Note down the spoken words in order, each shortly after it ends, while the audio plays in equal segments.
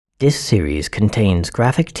This series contains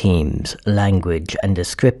graphic themes, language, and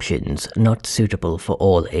descriptions not suitable for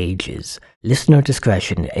all ages. Listener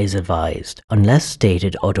discretion is advised. Unless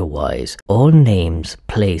stated otherwise, all names,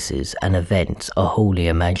 places, and events are wholly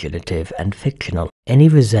imaginative and fictional. Any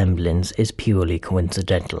resemblance is purely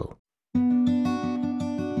coincidental.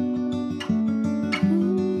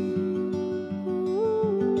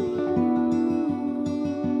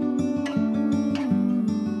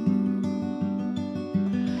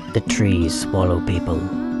 The Trees Swallow People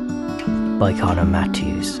by Conor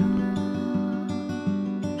Matthews.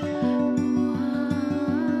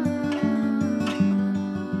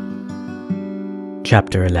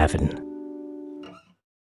 Chapter 11.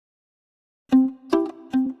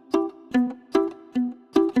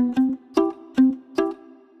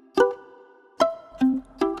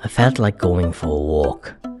 I felt like going for a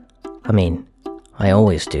walk. I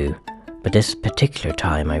always do, but this particular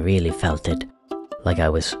time I really felt it. Like I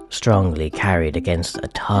was strongly carried against a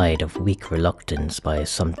tide of weak reluctance by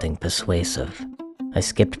something persuasive. I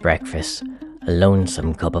skipped breakfast, a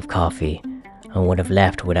lonesome cup of coffee, and would have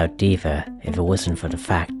left without Diva if it wasn't for the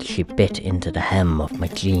fact she bit into the hem of my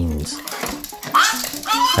jeans.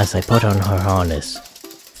 As I put on her harness,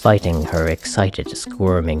 fighting her excited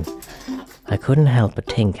squirming, I couldn't help but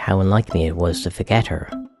think how unlike me it was to forget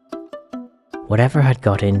her. Whatever had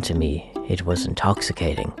got into me, it was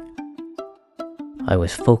intoxicating. I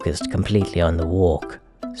was focused completely on the walk,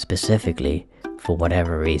 specifically, for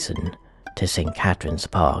whatever reason, to St. Catherine's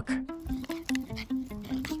Park.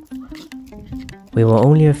 We were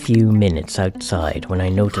only a few minutes outside when I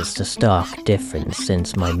noticed a stark difference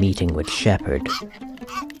since my meeting with Shepherd.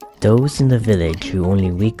 Those in the village who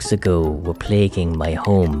only weeks ago were plaguing my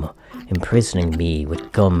home, imprisoning me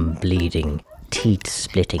with gum-bleeding,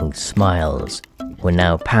 teeth-splitting smiles, were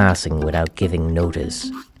now passing without giving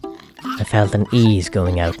notice. I felt an ease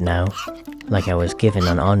going out now, like I was given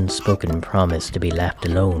an unspoken promise to be left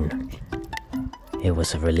alone. It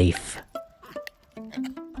was a relief.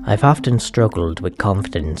 I've often struggled with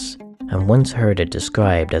confidence, and once heard it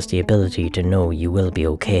described as the ability to know you will be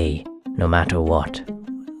okay, no matter what.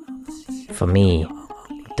 For me,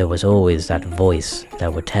 there was always that voice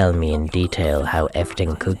that would tell me in detail how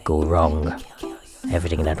everything could go wrong,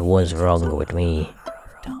 everything that was wrong with me.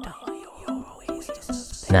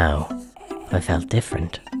 Now, I felt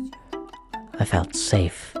different. I felt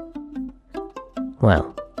safe.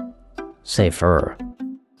 Well, safer.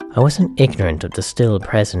 I wasn't ignorant of the still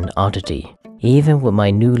present oddity. Even with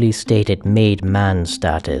my newly stated made man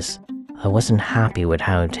status, I wasn't happy with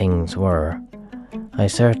how things were. I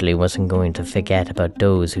certainly wasn't going to forget about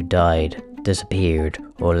those who died, disappeared,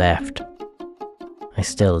 or left. I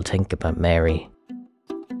still think about Mary.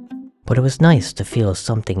 But it was nice to feel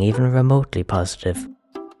something even remotely positive.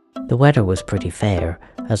 The weather was pretty fair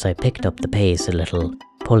as I picked up the pace a little,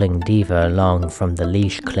 pulling Diva along from the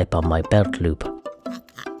leash clip on my belt loop.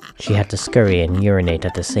 She had to scurry and urinate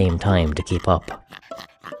at the same time to keep up.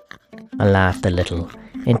 I laughed a little,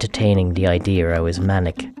 entertaining the idea I was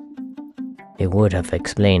manic. It would have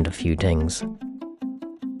explained a few things.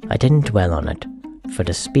 I didn't dwell on it, for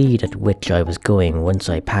the speed at which I was going once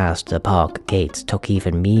I passed the park gates took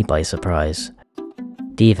even me by surprise.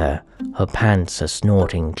 Diva, her pants a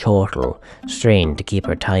snorting chortle, strained to keep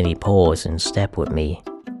her tiny paws in step with me.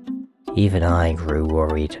 Even I grew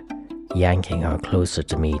worried, yanking her closer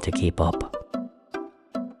to me to keep up.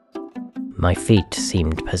 My feet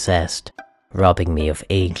seemed possessed, robbing me of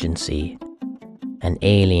agency. An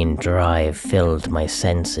alien drive filled my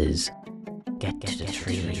senses. Get to the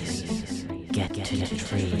trees. Get to the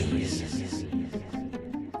trees.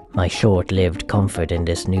 My short-lived comfort in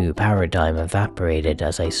this new paradigm evaporated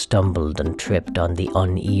as I stumbled and tripped on the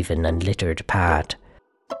uneven and littered path.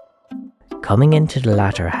 Coming into the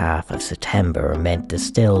latter half of September meant the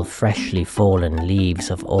still freshly fallen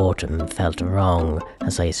leaves of autumn felt wrong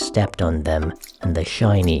as I stepped on them and the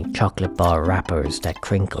shiny chocolate bar wrappers that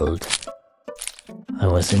crinkled. I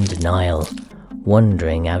was in denial,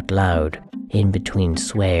 wondering out loud, in between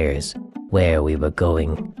swears, where we were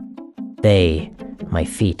going. They, my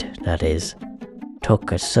feet that is,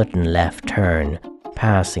 took a sudden left turn,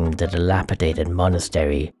 passing the dilapidated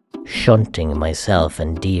monastery, shunting myself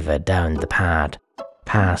and Diva down the path,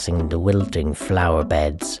 passing the wilting flower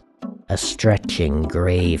beds, a stretching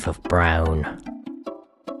grave of brown.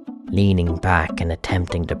 Leaning back and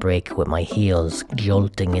attempting to brake with my heels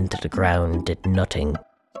jolting into the ground did nothing.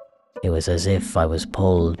 It was as if I was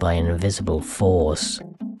pulled by an invisible force.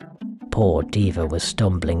 Poor Diva was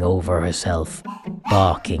stumbling over herself,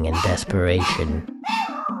 barking in desperation.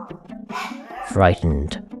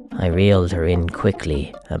 Frightened, I reeled her in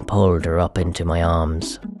quickly and pulled her up into my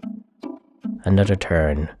arms. another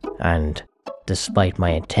turn, and, despite my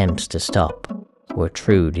attempts to stop, were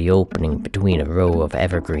through the opening between a row of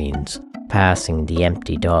evergreens, passing the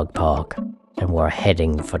empty dog park, and were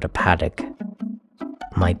heading for the paddock.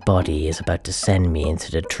 My body is about to send me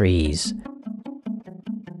into the trees.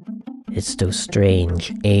 It's those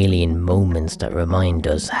strange, alien moments that remind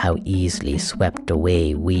us how easily swept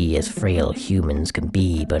away we as frail humans can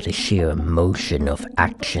be by the sheer motion of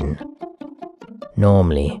action.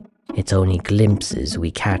 Normally, it's only glimpses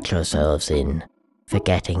we catch ourselves in,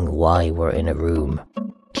 forgetting why we're in a room,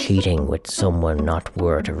 cheating with someone not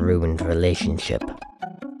worth a ruined relationship.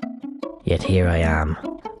 Yet here I am,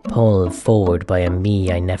 pulled forward by a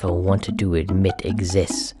me I never wanted to admit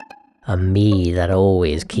exists, a me that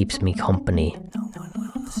always keeps me company.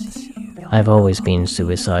 I've always been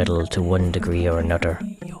suicidal to one degree or another.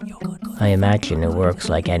 I imagine it works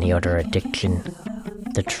like any other addiction.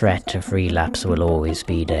 The threat of relapse will always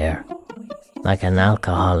be there. Like an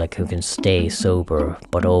alcoholic who can stay sober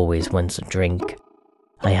but always wants a drink,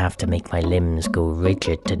 I have to make my limbs go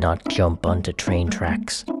rigid to not jump onto train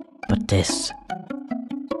tracks. But this,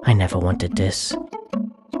 I never wanted this.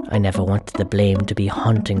 I never wanted the blame to be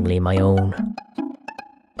hauntingly my own.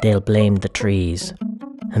 They'll blame the trees,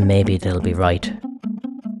 and maybe they'll be right.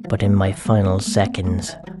 But in my final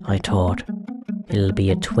seconds, I thought, it'll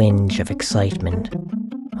be a twinge of excitement,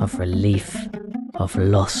 of relief, of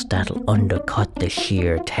lust that'll undercut the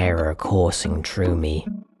sheer terror coursing through me.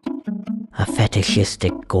 A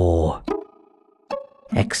fetishistic gore.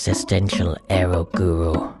 Existential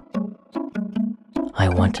eroguro. I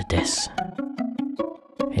wanted this.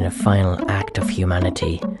 In a final act of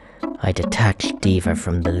humanity, I detached Diva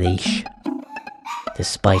from the leash.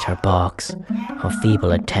 Despite her barks, her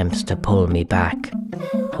feeble attempts to pull me back,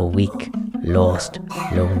 her weak, lost,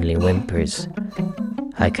 lonely whimpers,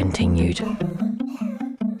 I continued.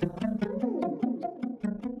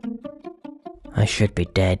 I should be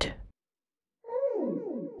dead.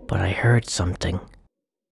 But I heard something.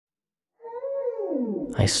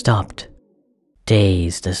 I stopped,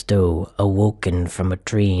 dazed as though awoken from a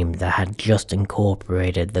dream that had just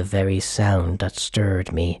incorporated the very sound that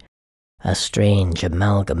stirred me, a strange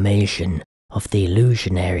amalgamation of the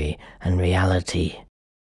illusionary and reality,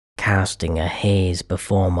 casting a haze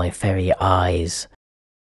before my very eyes.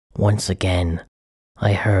 Once again,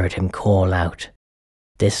 I heard him call out,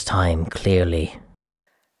 this time clearly.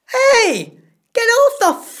 Hey! Get off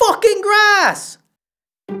the fucking grass!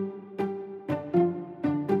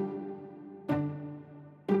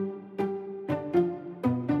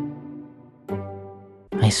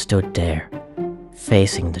 I stood there,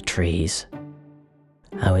 facing the trees.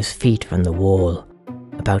 I was feet from the wall,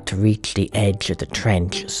 about to reach the edge of the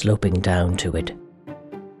trench sloping down to it.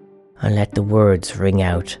 I let the words ring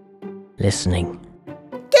out, listening.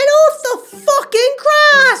 Get off the fucking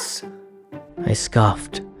grass! I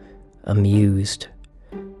scoffed, amused.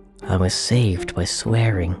 I was saved by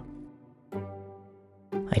swearing.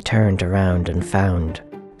 I turned around and found,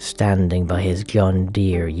 standing by his John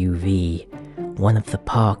Deere UV, one of the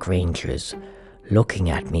park rangers, looking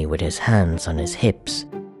at me with his hands on his hips.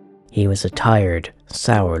 He was a tired,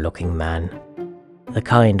 sour-looking man, the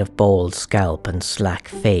kind of bald scalp and slack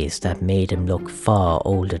face that made him look far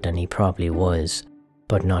older than he probably was,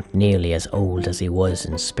 but not nearly as old as he was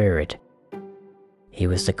in spirit. He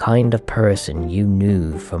was the kind of person you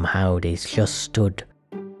knew from how they just stood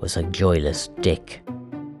was a joyless dick.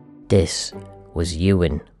 This was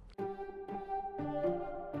Ewan.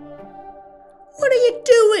 What are you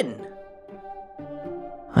doing?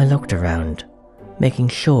 I looked around, making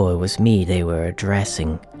sure it was me they were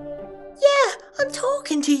addressing. Yeah, I'm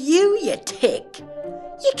talking to you, you tick.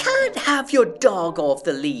 You can't have your dog off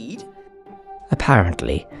the lead.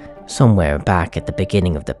 Apparently, somewhere back at the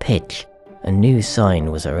beginning of the pitch, a new sign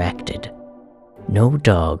was erected. No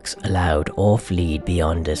dogs allowed off-lead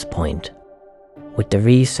beyond this point. With the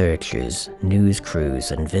researchers, news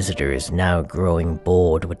crews and visitors now growing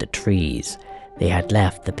bored with the trees, they had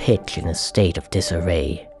left the pitch in a state of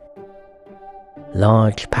disarray.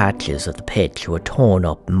 Large patches of the pitch were torn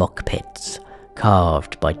up muck pits,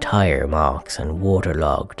 carved by tire marks and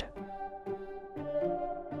waterlogged.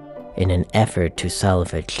 In an effort to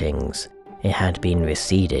salvage things, it had been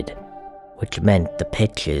reseeded, which meant the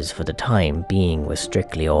pitches for the time being were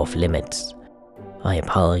strictly off limits. I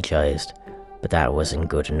apologised, but that wasn't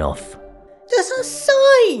good enough. There's a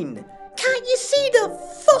sign! Can't you see the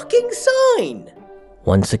fucking sign?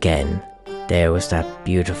 Once again, there was that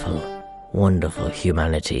beautiful, wonderful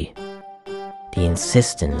humanity. The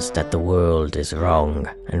insistence that the world is wrong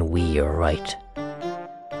and we are right.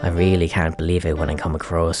 I really can't believe it when I come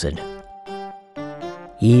across it.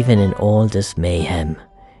 Even in all this mayhem,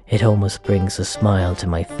 it almost brings a smile to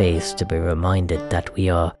my face to be reminded that we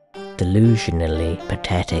are delusionally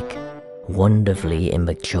pathetic, wonderfully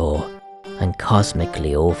immature, and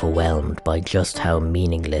cosmically overwhelmed by just how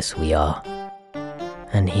meaningless we are.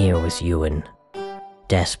 And here was Ewan,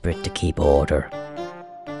 desperate to keep order.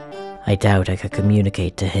 I doubt I could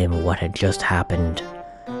communicate to him what had just happened,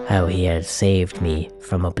 how he had saved me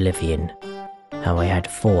from oblivion, how I had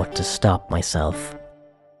fought to stop myself.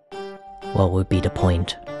 What would be the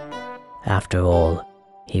point? After all,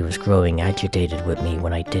 he was growing agitated with me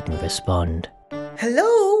when I didn't respond.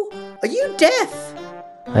 Hello? Are you deaf?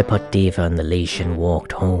 I put Diva on the leash and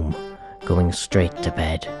walked home, going straight to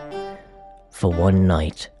bed. For one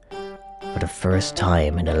night, for the first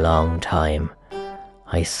time in a long time,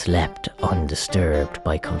 I slept undisturbed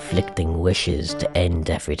by conflicting wishes to end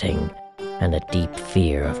everything and a deep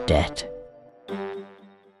fear of death.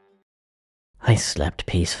 I slept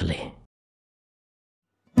peacefully.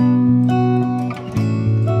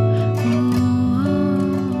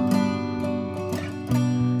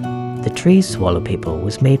 The Trees Swallow People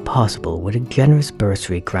was made possible with a generous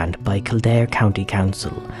bursary grant by Kildare County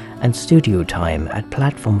Council and studio time at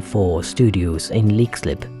Platform 4 Studios in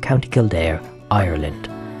Leixlip, County Kildare, Ireland.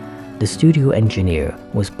 The studio engineer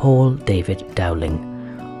was Paul David Dowling.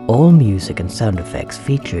 All music and sound effects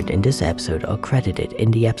featured in this episode are credited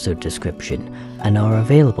in the episode description and are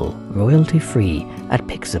available royalty-free at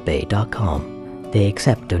pixabay.com. They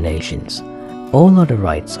accept donations. All other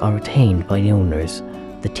rights are retained by the owners.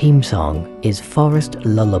 The theme song is Forest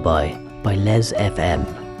Lullaby by Les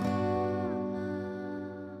FM.